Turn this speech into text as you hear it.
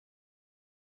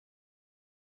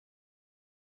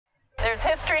There's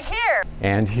history here.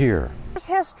 And here. There's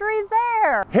history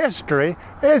there. History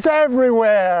is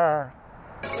everywhere.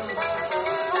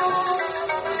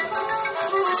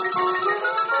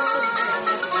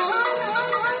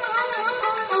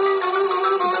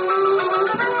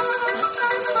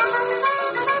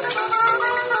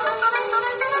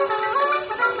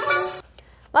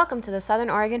 Welcome to the Southern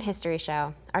Oregon History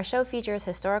Show. Our show features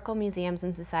historical museums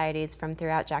and societies from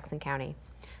throughout Jackson County.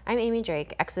 I'm Amy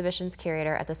Drake, Exhibitions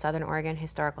Curator at the Southern Oregon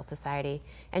Historical Society,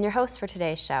 and your host for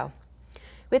today's show.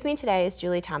 With me today is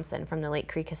Julie Thompson from the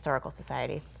Lake Creek Historical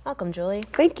Society. Welcome, Julie.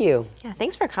 Thank you. Yeah,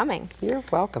 thanks for coming. You're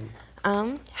welcome.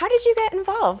 How did you get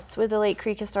involved with the Lake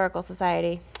Creek Historical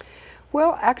Society?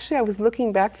 Well, actually, I was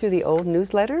looking back through the old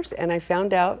newsletters, and I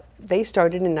found out they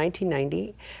started in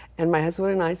 1990, and my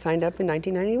husband and I signed up in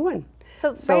 1991.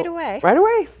 So right away? Right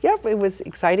away, yep. It was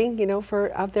exciting, you know,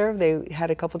 for out there. They had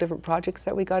a couple different projects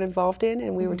that we got involved in,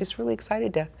 and we were just really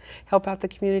excited to help out the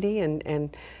community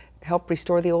and help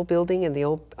restore the old building and the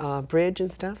old bridge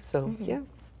and stuff, so yeah.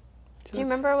 So do you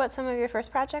remember what some of your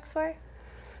first projects were?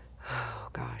 Oh,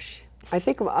 gosh. I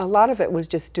think a lot of it was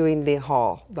just doing the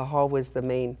hall. The hall was the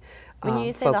main When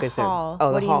you say the hall,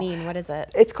 what do you mean? What is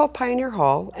it? It's called Pioneer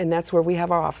Hall, and that's where we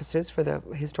have our offices for the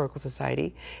Historical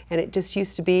Society. And it just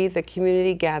used to be the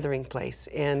community gathering place.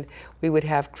 And we would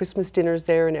have Christmas dinners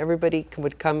there, and everybody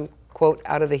would come, quote,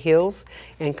 out of the hills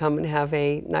and come and have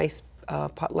a nice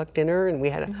potluck dinner. And we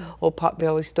had an old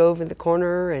potbelly stove in the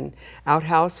corner and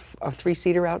outhouse, a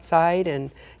three-seater outside.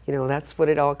 And, you know, that's what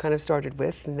it all kind of started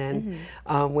with. And then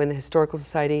when the Historical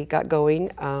Society got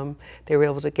going, they were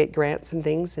able to get grants and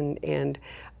things. And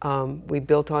we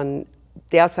built on,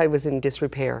 the outside was in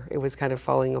disrepair. It was kind of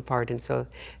falling apart. And so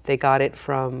they got it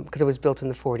from, because it was built in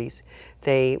the 40s,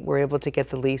 they were able to get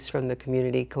the lease from the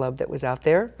community club that was out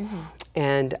there.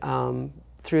 And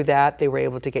through that, they were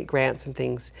able to get grants and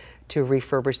things to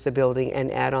refurbish the building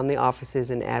and add on the offices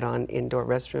and add on indoor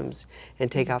restrooms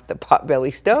and take out the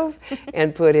potbelly stove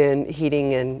and put in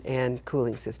heating and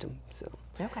cooling system. So,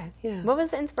 okay. Yeah. What was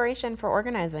the inspiration for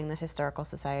organizing the Historical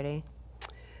Society?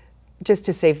 Just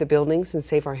to save the buildings and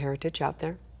save our heritage out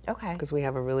there. Okay. Because we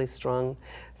have a really strong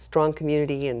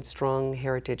community and strong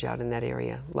heritage out in that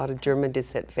area. A lot of German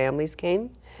descent families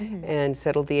came and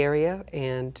settled the area,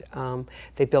 and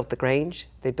they built the Grange.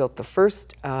 They built the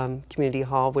first community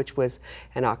hall, which was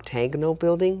an octagonal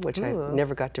building, which I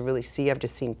never got to really see. I've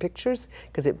just seen pictures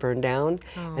because it burned down.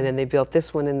 And then they built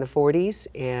this one in the 40s,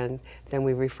 and then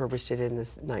we refurbished it in the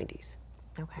 90s.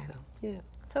 Okay. So, yeah.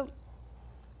 So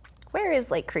where is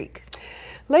Lake Creek?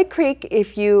 Lake Creek,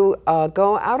 if you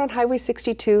go out on Highway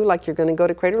 62, like you're going to go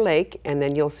to Crater Lake, and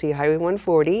then you'll see Highway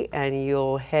 140, and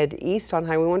you'll head east on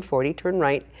Highway 140, turn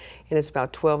right, and it's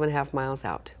about 12.5 miles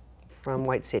out from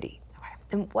White City. Okay.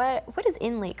 And what is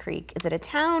in Lake Creek? Is it a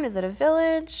town? Is it a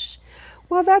village?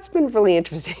 Well, that's been really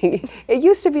interesting. It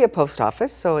used to be a post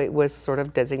office, so it was sort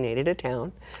of designated a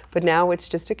town, but now it's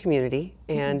just a community,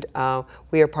 and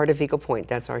we are part of Eagle Point.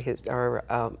 That's our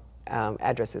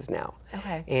addresses now.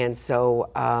 Okay. And so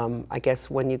I guess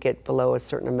when you get below a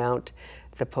certain amount,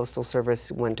 the Postal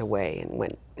Service went away and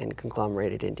went and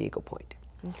conglomerated into Eagle Point.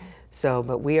 Okay. So,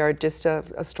 but we are just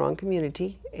a strong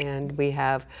community, and we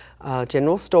have a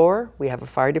general store, we have a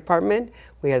fire department,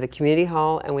 we have the community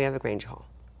hall, and we have a Grange Hall.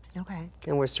 Okay.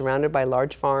 And we're surrounded by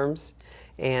large farms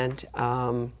and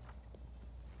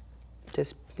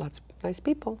just lots of nice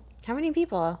people. How many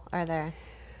people are there?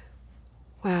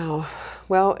 Wow.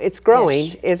 Well, it's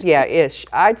growing. Ish.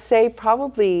 I'd say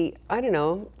probably, I don't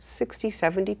know, 60,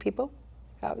 70 people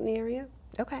out in the area.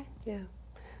 Okay. Yeah.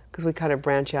 Because we kind of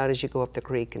branch out as you go up the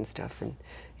creek and stuff.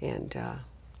 And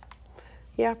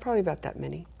yeah, probably about that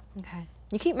many. Okay.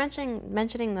 You keep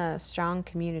mentioning the strong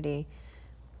community.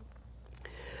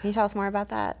 Can you tell us more about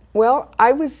that? Well,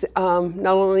 I was not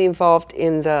only involved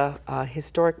in the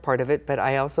historic part of it, but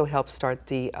I also helped start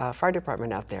the fire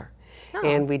department out there. Oh.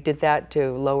 And we did that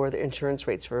to lower the insurance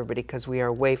rates for everybody because we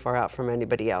are way far out from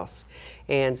anybody else.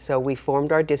 And so we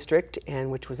formed our district,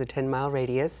 which was a 10-mile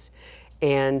radius.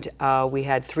 And we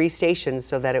had 3 stations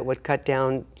so that it would cut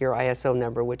down your ISO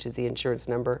number, which is the insurance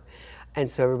number.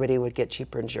 And so everybody would get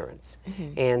cheaper insurance.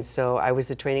 And so I was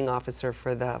the training officer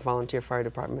for the volunteer fire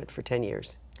department for 10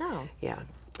 years. Oh. Yeah.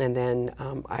 And then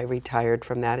I retired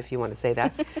from that, if you want to say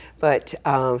that, but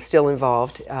still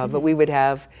involved. But we would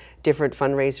have different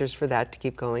fundraisers for that to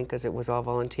keep going because it was all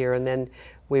volunteer. And then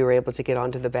we were able to get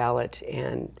onto the ballot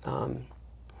and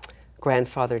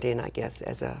grandfathered in, I guess,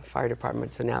 as a fire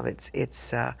department. So now it's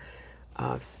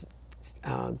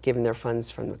given their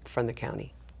funds from the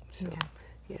county. So,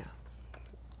 yeah.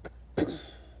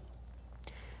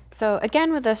 So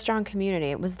again, with a strong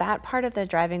community, was that part of the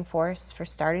driving force for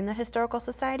starting the Historical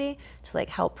Society, to like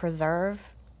help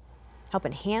preserve, help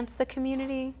enhance the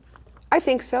community? I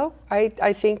think so.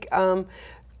 I think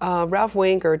Ralph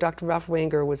Wanger, Dr. Ralph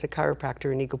Wanger, was a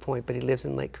chiropractor in Eagle Point, but he lives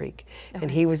in Lake Creek. Okay. And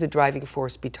he was the driving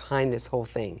force behind this whole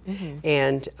thing.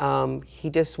 And he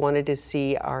just wanted to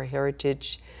see our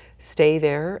heritage stay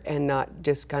there and not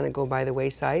just kind of go by the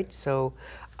wayside. So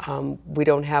we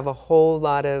don't have a whole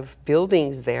lot of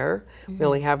buildings there. We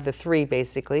only have the 3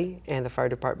 basically, and the fire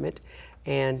department.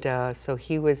 And so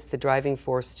he was the driving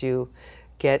force to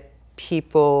get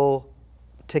people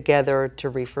together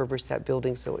to refurbish that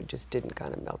building so it just didn't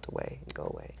kind of melt away and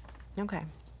go away. Okay.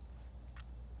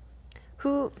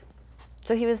 So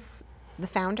he was the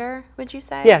founder, would you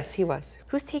say? Yes, he was.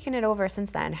 Who's taken it over since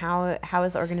then? How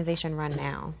is the organization run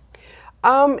now?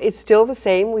 It's still the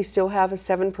same. We still have a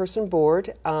 7-person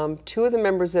board. 2 of the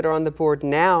members that are on the board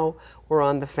now were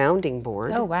on the founding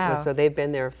board. Oh, wow. So they've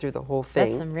been there through the whole thing.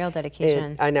 That's some real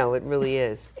dedication. I know, it really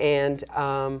is. And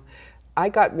I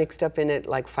got mixed up in it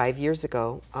like 5 years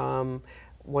ago.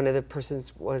 One of the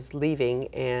persons was leaving,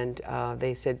 and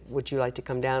they said, would you like to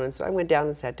come down? And so I went down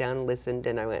and sat down and listened,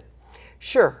 and I went,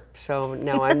 sure. So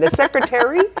now I'm the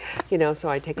secretary, you know, so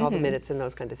I take all the minutes and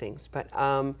those kind of things. But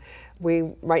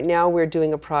right now we're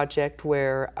doing a project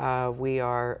where we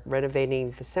are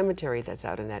renovating the cemetery that's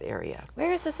out in that area.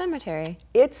 Where is the cemetery?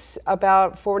 It's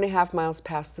about 4.5 miles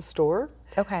past the store.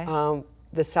 Okay.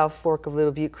 The South Fork of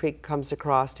Little Butte Creek comes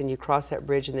across, and you cross that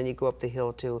bridge, and then you go up the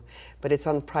hill too. But it's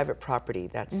on private property.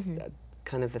 That's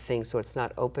kind of the thing, so it's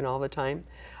not open all the time.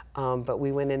 But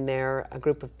we went in there, a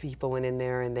group of people went in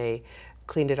there, and they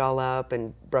cleaned it all up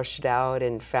and brushed it out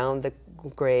and found the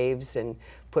graves and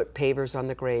put pavers on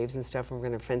the graves and stuff. And we're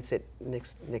going to fence it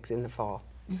next in the fall.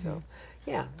 So,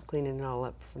 yeah, cleaning it all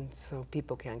up so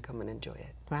people can come and enjoy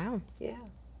it. Wow. Yeah.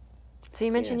 So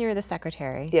you mentioned you were the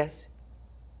secretary. Yes.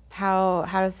 How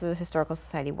does the Historical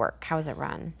Society work? How is it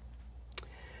run?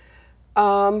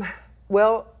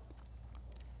 Well,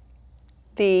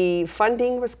 the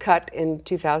funding was cut in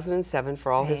 2007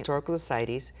 for all historical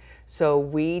societies, so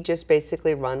we just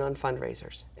basically run on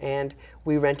fundraisers. And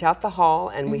we rent out the hall,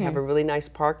 and we have a really nice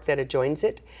park that adjoins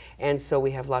it, and so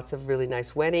we have lots of really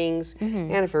nice weddings,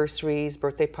 anniversaries,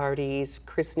 birthday parties,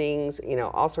 christenings, you know,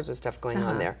 all sorts of stuff going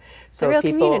on there. So a real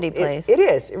community place. It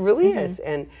is, it really is.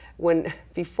 And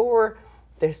before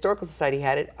the Historical Society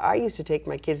had it, I used to take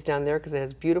my kids down there because it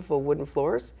has beautiful wooden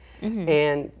floors,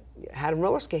 and had them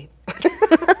roller skate.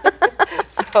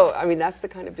 So, I mean, that's the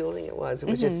kind of building it was. It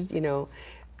was just, you know,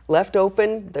 left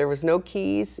open. There was no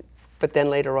keys. But then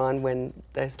later on, when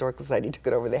the Historical Society took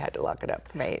it over, they had to lock it up.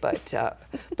 Right. But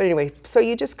anyway, so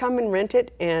you just come and rent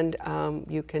it, and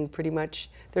you can pretty much,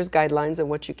 there's guidelines on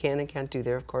what you can and can't do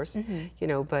there, of course. You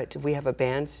know, but we have a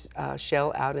band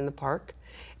shell out in the park,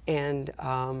 and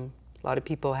a lot of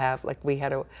people have, like we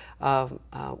had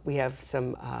we have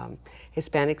some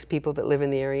Hispanics people that live in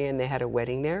the area, and they had a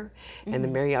wedding there, and the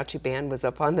mariachi band was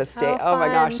up on the stage. Oh my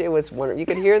gosh, it was wonderful. You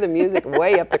could hear the music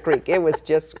way up the creek. It was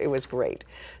great.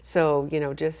 So, you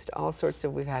know, just all sorts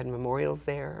of, we've had memorials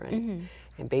there, and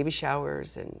baby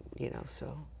showers, and, you know,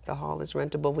 so the hall is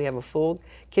rentable. We have a full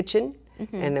kitchen,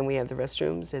 and then we have the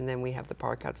restrooms, and then we have the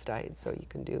park outside, so you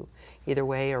can do either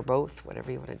way or both,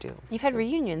 whatever you want to do. You've had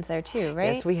reunions there too,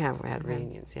 right? Yes, we have. We had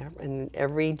reunions, yeah. And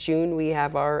every June we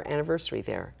have our anniversary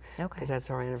there. Okay. Because that's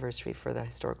our anniversary for the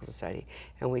Historical Society.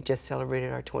 And we just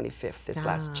celebrated our 25th this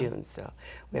last June, so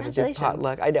we have a big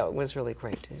potluck. I know, it was really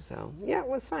great. So, yeah, it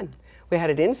was fun. We had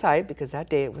it inside because that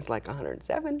day it was like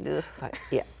 107. But,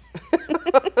 yeah.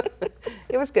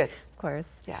 It was good. Of course.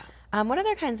 Yeah. What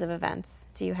other kinds of events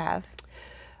do you have?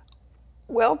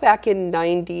 Well, back in not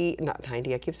 90,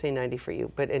 I keep saying 90 for you,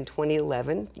 but in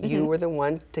 2011, you were the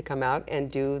one to come out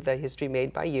and do the History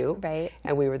Made by You. Right.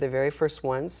 And we were the very first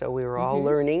ones, so we were all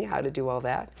learning how to do all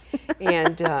that.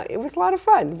 And it was a lot of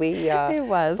fun. It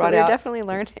was. We were definitely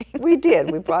learning. We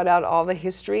did. We brought out all the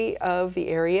history of the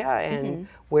area and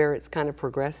where it's kind of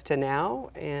progressed to now,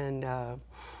 and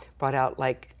brought out,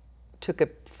 like, took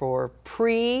it for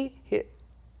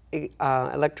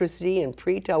pre-electricity and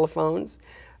pre-telephones,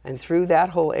 and through that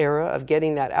whole era of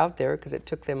getting that out there, because it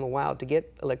took them a while to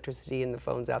get electricity and the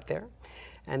phones out there.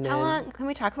 And then, how long, can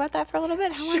we talk about that for a little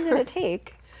bit? How long did it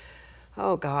take?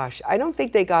 Oh gosh, I don't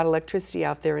think they got electricity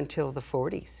out there until the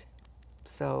 40s.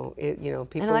 So, you know,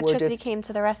 people and electricity were just, came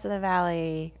to the rest of the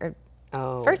valley, or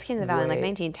first came to the valley in like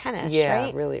 1910-ish, yeah,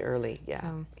 right? really early, yeah,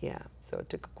 So. yeah. So it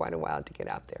took quite a while to get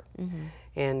out there.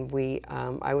 And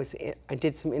I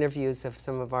did some interviews of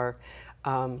some of our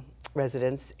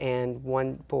residents, and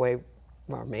one boy,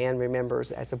 our man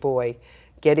remembers as a boy,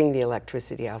 getting the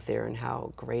electricity out there and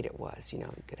how great it was. You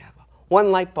know, you could have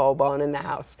one light bulb on in the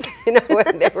house, you know,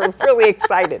 and they were really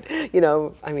excited. You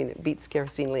know, I mean, it beats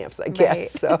kerosene lamps, I guess. Right.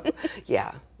 So,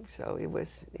 yeah, so it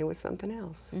was something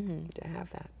else to have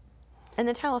that. And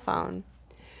the telephone.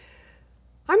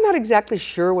 I'm not exactly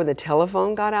sure when the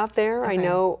telephone got out there. Okay. I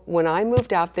know when I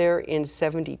moved out there in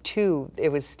 '72, it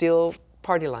was still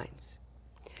party lines.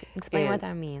 Explain what And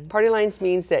that means. Party lines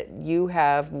means that you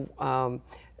have,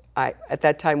 at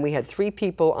that time we had 3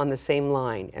 people on the same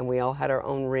line and we all had our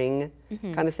own ring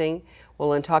kind of thing.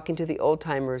 Well, in talking to the old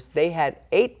timers, they had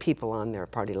 8 people on their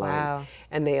party line. Wow.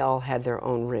 And they all had their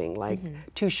own ring, like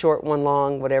 2 short, 1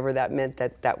 long, whatever that meant,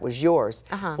 that was yours.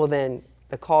 Well, then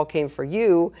the call came for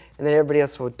you, and then everybody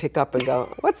else would pick up and go,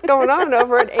 what's going on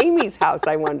over at Amy's house,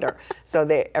 I wonder? So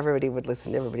everybody would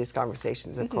listen to everybody's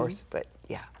conversations, of course, but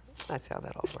yeah, that's how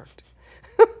that all worked.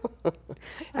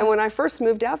 And when I first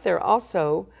moved out there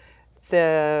also,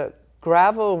 the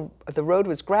road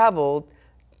was graveled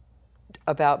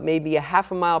about maybe a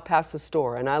half a mile past the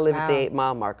store, and I lived at the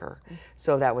 8-mile marker,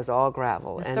 so that was all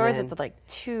gravel. The and store's then, at the like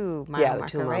 2-mile yeah,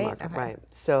 marker, the 2-mile right? marker, Okay. right.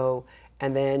 So,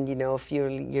 and then, you know, a few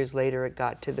years later it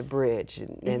got to the bridge,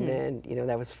 and then, you know,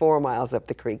 that was 4 miles up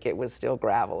the creek. It was still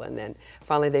gravel, and then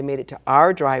finally they made it to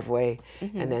our driveway,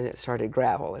 and then it started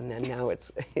gravel, and then now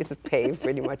it's paved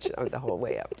pretty much the whole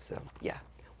way up. So, yeah,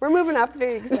 we're moving up. It's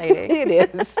very exciting. It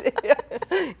is.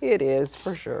 It is,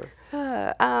 for sure.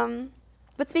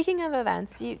 But speaking of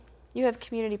events, you have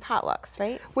community potlucks,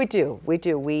 right? We do.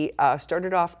 We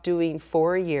started off doing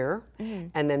 4 a year,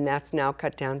 and then that's now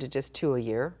cut down to just 2 a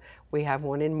year. We have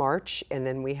one in March, and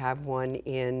then we have one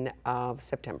in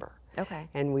September. Okay.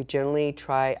 And we generally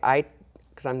try,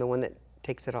 because I'm the one that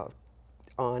takes it all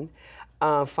on,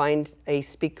 find a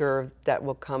speaker that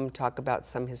will come talk about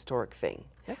some historic thing.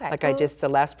 Okay. Like the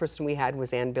last person we had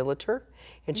was Ann Billiter,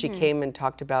 and she came and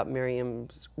talked about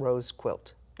Miriam's rose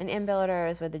quilt. And Ann Billiter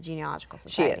is with the Genealogical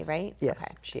Society, She is. right? Yes,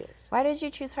 Okay. she is. Why did you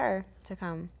choose her to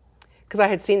come? Because I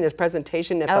had seen this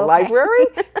presentation at the Okay. library,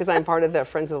 because I'm part of the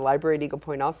Friends of the Library at Eagle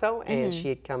Point also, and she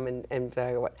had come and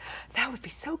I went, that would be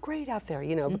so great out there,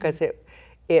 you know, because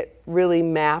it really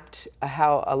mapped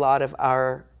how a lot of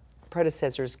our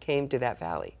predecessors came to that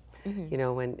valley, you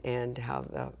know, and how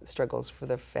the struggles for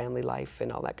the family life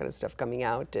and all that kind of stuff coming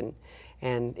out,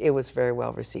 and it was very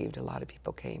well received. A lot of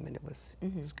people came, and it was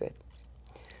good.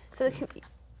 So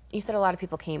you said a lot of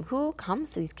people came. Who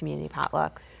comes to these community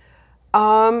potlucks?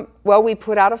 Well, we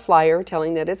put out a flyer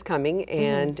telling that it's coming,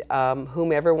 and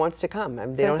whomever wants to come. I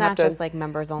mean, they So don't it's have not to, just like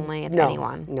members only, it's no,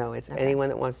 anyone? No, it's anyone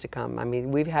that wants to come. I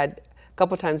mean, we've had, a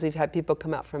couple times we've had people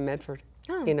come out from Medford,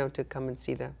 you know, to come and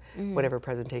see the whatever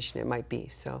presentation it might be.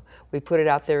 So we put it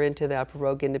out there into the Upper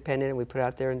Rogue Independent, and we put it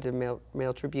out there into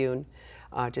Mail Tribune,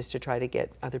 just to try to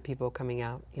get other people coming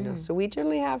out, you know. So we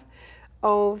generally have,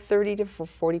 30 to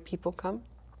 40 people come.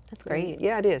 That's great.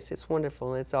 Yeah, it is. It's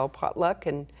wonderful. It's all potluck,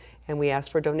 and we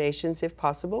ask for donations if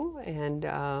possible, and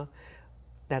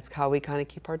that's how we kind of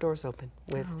keep our doors open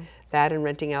with that, and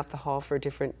renting out the hall for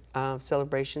different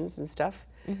celebrations and stuff.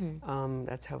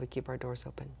 That's how we keep our doors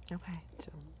open. Okay.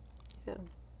 So, yeah.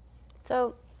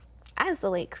 So, as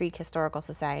the Lake Creek Historical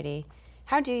Society,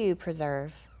 how do you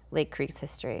preserve Lake Creek's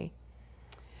history?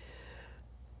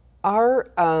 Our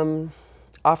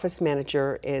office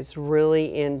manager is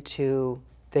really into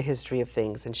the history of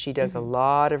things, and she does a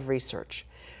lot of research.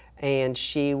 And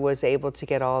she was able to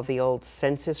get all the old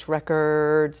census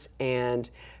records and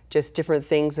just different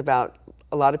things about,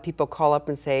 a lot of people call up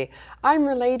and say, I'm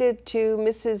related to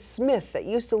Mrs. Smith that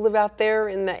used to live out there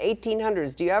in the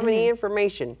 1800s. Do you have any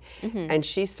information? And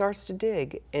she starts to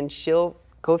dig, and she'll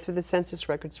go through the census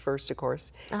records first, of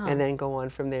course, and then go on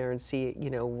from there and see, you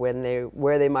know,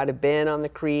 where they might have been on the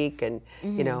creek, and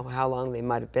you know, how long they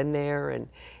might have been there,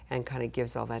 and kind of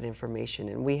gives all that information.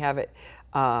 And we have it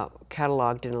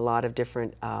cataloged in a lot of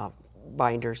different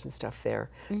binders and stuff there,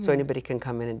 so anybody can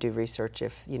come in and do research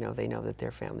if, you know, they know that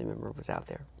their family member was out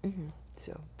there.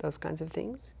 So those kinds of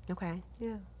things. Okay.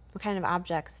 Yeah. What kind of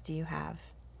objects do you have?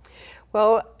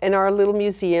 Well, in our little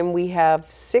museum, we have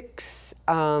 6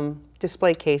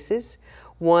 display cases.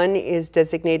 One is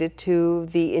designated to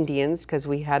the Indians, because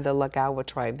we had the Lagawa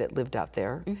tribe that lived out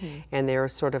there, and they're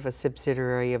sort of a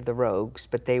subsidiary of the Rogues,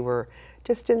 but they were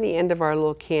just in the end of our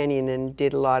little canyon and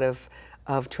did a lot of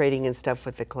trading and stuff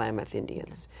with the Klamath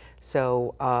Indians.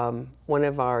 So one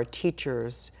of our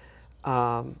teachers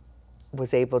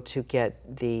was able to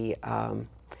get the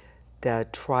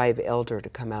tribe elder to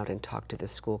come out and talk to the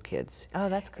school kids. Oh,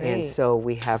 that's great. And so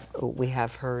we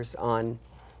have hers on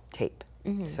tape.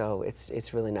 So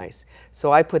it's really nice.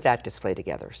 So I put that display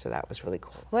together, so that was really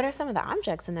cool. What are some of the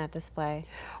objects in that display?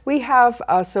 We have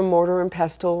some mortar and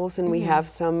pestles, and we have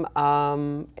some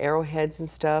arrowheads and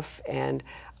stuff, and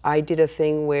I did a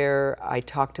thing where I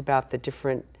talked about the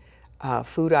different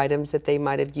food items that they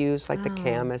might have used, like the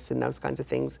camas and those kinds of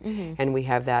things, and we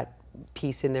have that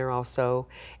piece in there also,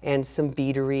 and some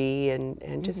beadery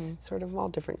and just sort of all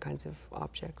different kinds of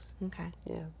objects. Okay.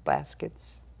 Yeah,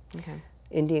 baskets, Okay.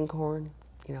 Indian corn,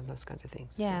 you know, those kinds of things.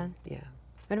 Yeah. So, yeah.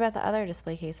 What about the other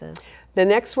display cases? The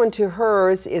next one to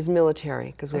hers is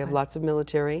military, because we have lots of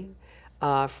military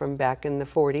from back in the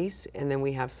 40s, and then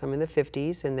we have some in the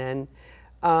 50s, and then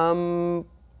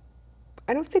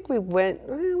I don't think we went,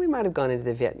 we might have gone into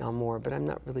the Vietnam War, but I'm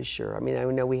not really sure. I mean, I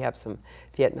know we have some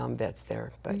Vietnam vets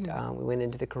there, but we went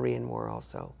into the Korean War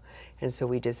also. And so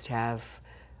we just have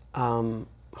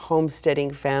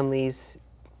homesteading families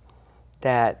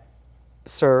that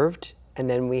served, and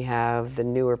then we have the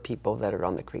newer people that are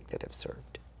on the creek that have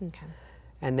served. Okay.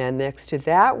 And then next to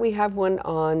that, we have one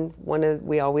on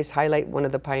we always highlight one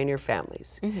of the pioneer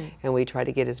families. And we try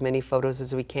to get as many photos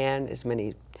as we can, as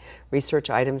many research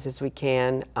items as we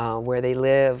can, where they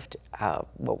lived,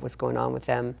 what was going on with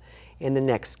them in the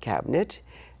next cabinet.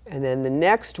 And then the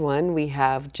next one, we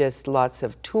have just lots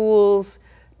of tools,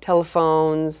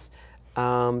 telephones,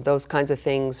 those kinds of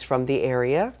things from the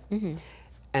area.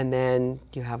 And then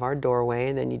you have our doorway,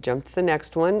 and then you jump to the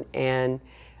next one, and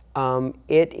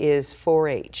it is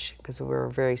 4-H, because we're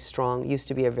a very strong, used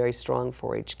to be a very strong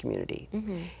 4-H community.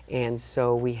 And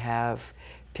so we have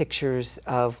pictures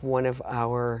of one of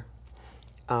our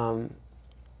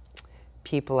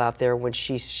people out there when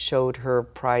she showed her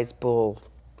prize bull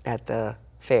at the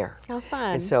fair. How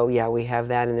fun. And so, yeah, we have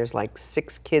that, and there's like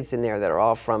 6 kids in there that are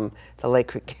all from the Lake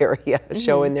Creek area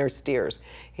showing their steers.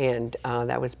 And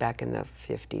that was back in the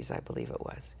 50s, I believe it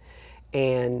was.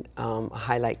 And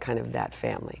highlight kind of that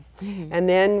family. And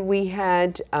then we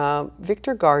had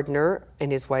Victor Gardner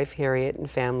and his wife Harriet and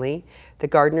family. The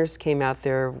Gardners came out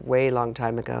there way long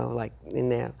time ago, like in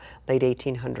the late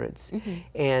 1800s.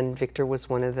 And Victor was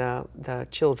one of the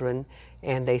children,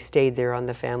 and they stayed there on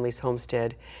the family's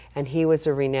homestead. And he was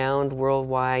a renowned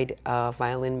worldwide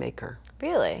violin maker.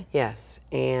 Really? Yes,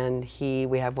 and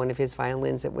we have one of his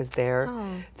violins that was there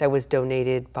that was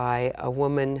donated by a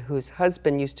woman whose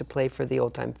husband used to play for the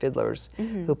Old Time Fiddlers,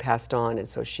 who passed on, and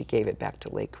so she gave it back to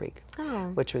Lake Creek,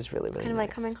 which was really, really kind of nice.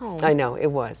 like coming home. I know, it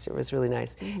was really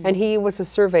nice. And he was a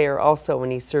surveyor also,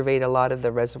 and he surveyed a lot of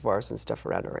the reservoirs and stuff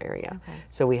around our area.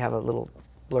 So we have a little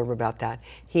blurb about that.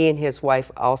 He and his wife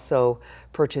also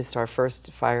purchased our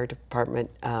first fire department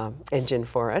engine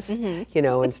for us, you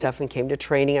know, and stuff, and came to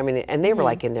training. I mean, and they were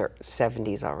like in their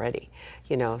 70s already,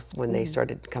 you know, when they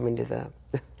started coming to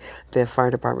the fire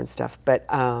department stuff. But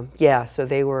yeah, so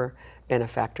they were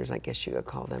benefactors, I guess you could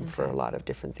call them, for a lot of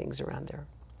different things around there.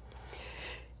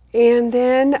 And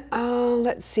then,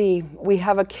 let's see, we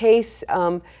have a case,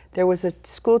 there was a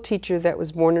school teacher that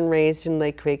was born and raised in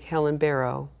Lake Creek, Helen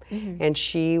Barrow, and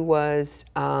she was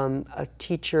a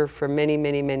teacher for many,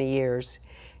 many, many years,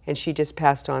 and she just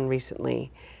passed on recently.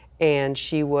 And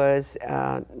she was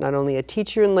not only a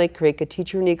teacher in Lake Creek, a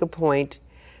teacher in Eagle Point,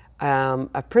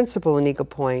 a principal in Eagle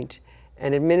Point,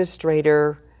 an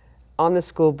administrator on the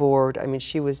school board. I mean,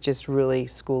 she was just really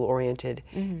school oriented,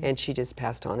 and she just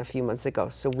passed on a few months ago.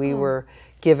 So we were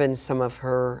given some of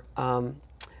her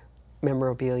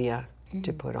memorabilia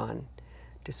to put on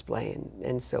display,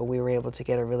 and so we were able to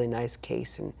get a really nice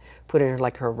case and put in her,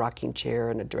 like, her rocking chair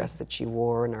and a dress that she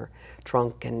wore and her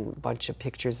trunk and a bunch of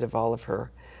pictures of all of her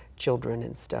children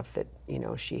and stuff that, you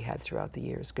know, she had throughout the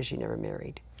years, because she never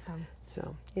married.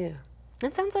 So, yeah.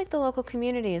 It sounds like the local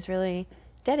community is really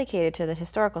dedicated to the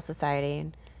Historical Society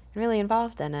and really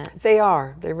involved in it. They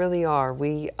are. They really are.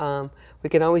 We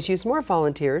can always use more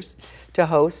volunteers to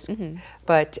host,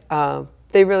 but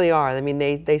they really are. I mean,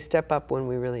 they step up when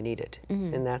we really need it,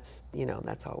 and that's, you know,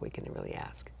 that's all we can really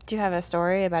ask. Do you have a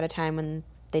story about a time when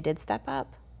they did step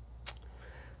up?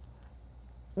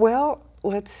 Well,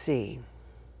 let's see.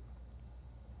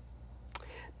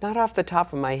 Not off the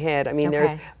top of my head. I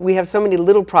mean, we have so many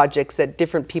little projects that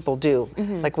different people do.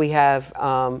 Like we have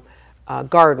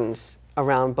gardens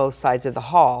around both sides of the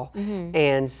hall,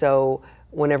 and so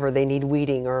whenever they need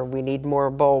weeding or we need more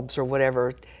bulbs or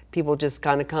whatever, people just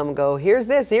kind of come and go, here's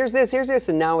this, here's this, here's this,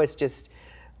 and now it's just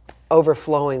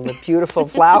overflowing with beautiful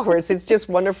flowers. It's just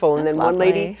wonderful. And then one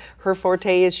lady, her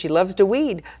forte is she loves to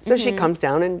weed. So she comes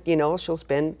down and, you know, she'll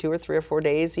spend 2 or 3 or 4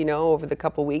 days, you know, over the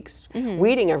couple weeks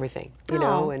weeding everything, you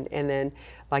know, and then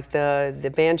like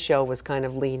the band shell was kind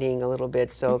of leaning a little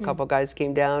bit. So a couple guys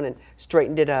came down and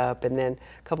straightened it up. And then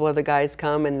a couple other guys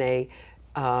come and they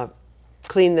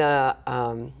clean the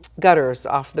gutters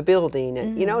off the building,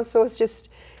 and you know, so it's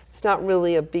not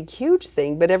really a big, huge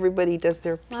thing, but everybody does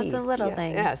their piece. Lots of little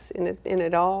things. Yes, and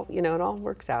it all, you know, it all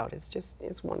works out.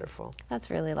 It's wonderful. That's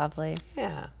really lovely.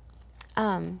 Yeah.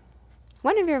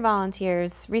 One of your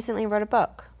volunteers recently wrote a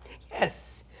book.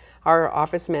 Yes. Our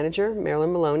office manager,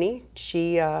 Marilyn Maloney,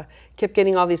 she kept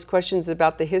getting all these questions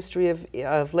about the history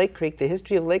of Lake Creek,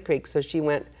 so she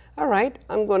went, all right,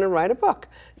 I'm going to write a book.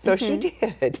 So she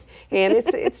did. And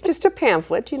it's just a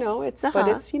pamphlet, you know, but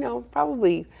it's, you know,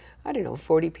 probably, I don't know,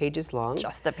 40 pages long.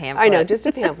 Just a pamphlet. I know, just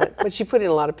a pamphlet, but she put in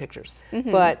a lot of pictures.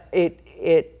 But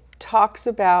it talks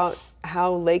about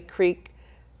how Lake Creek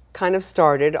kind of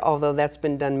started, although that's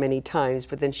been done many times,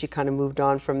 but then she kind of moved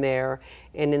on from there.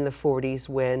 And in the 40s,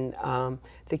 when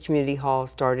the community hall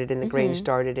started and the Grange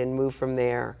started, and moved from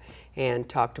there, and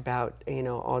talked about, you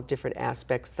know, all different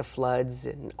aspects, the floods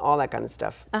and all that kind of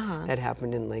stuff that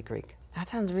happened in Lake Creek. That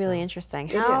sounds really interesting.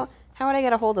 It is. How would I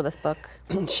get a hold of this book?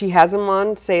 She has them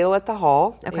on sale at the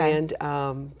hall, Okay. and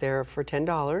they're for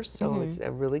 $10, so it's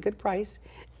a really good price.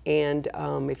 And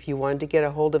if you wanted to get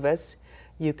a hold of us,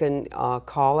 you can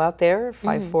call out there,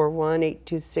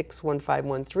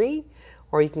 541-826-1513,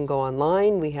 or you can go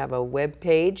online. We have a web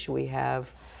page, we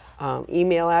have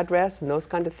email address and those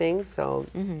kind of things, so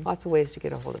lots of ways to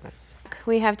get a hold of us.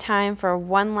 We have time for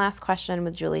one last question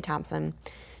with Julie Thompson.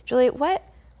 Julie, what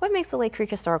makes the Lake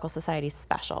Creek Historical Society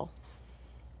special?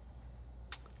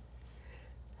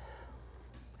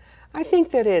 I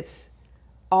think that it's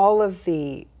all of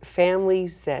the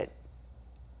families that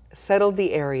settled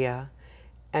the area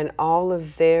and all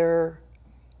of their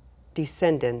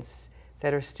descendants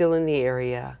that are still in the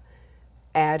area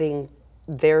adding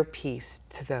their piece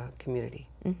to the community.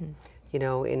 You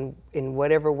know, in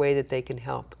whatever way that they can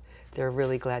help, they're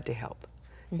really glad to help.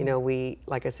 You know,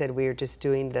 like I said, we are just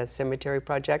doing the cemetery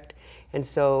project, and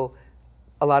so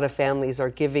a lot of families are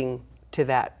giving to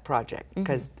that project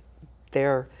because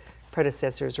their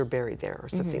predecessors are buried there or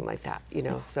something like that, you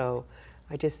know. So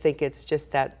I just think it's just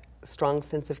that strong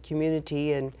sense of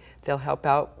community, and they'll help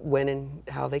out when and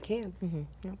how they can,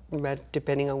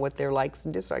 depending on what their likes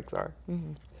and dislikes are.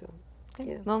 So,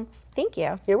 yeah. Well, thank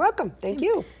you. You're welcome. Thank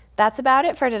you. That's about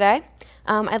it for today.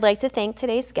 I'd like to thank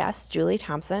today's guest, Julie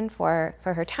Thompson, for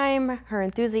her time, her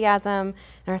enthusiasm,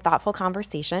 and her thoughtful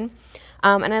conversation.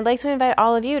 And I'd like to invite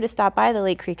all of you to stop by the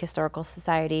Lake Creek Historical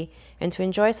Society and to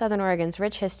enjoy Southern Oregon's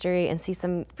rich history and see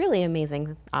some really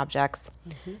amazing objects.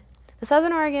 The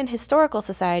Southern Oregon Historical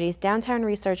Society's Downtown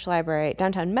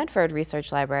Medford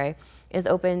Research Library is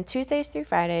open Tuesdays through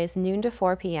Fridays, noon to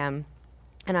 4 p.m.,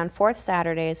 and on fourth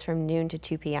Saturdays from noon to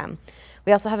 2 p.m.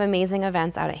 We also have amazing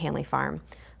events out at Hanley Farm.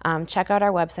 Check out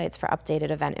our websites for updated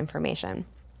event information.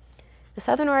 The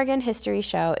Southern Oregon History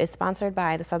Show is sponsored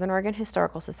by the Southern Oregon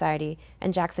Historical Society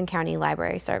and Jackson County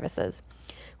Library Services.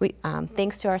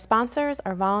 Thanks to our sponsors,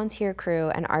 our volunteer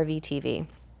crew, and RVTV.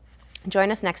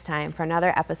 Join us next time for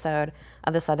another episode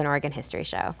of the Southern Oregon History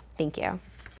Show. Thank you.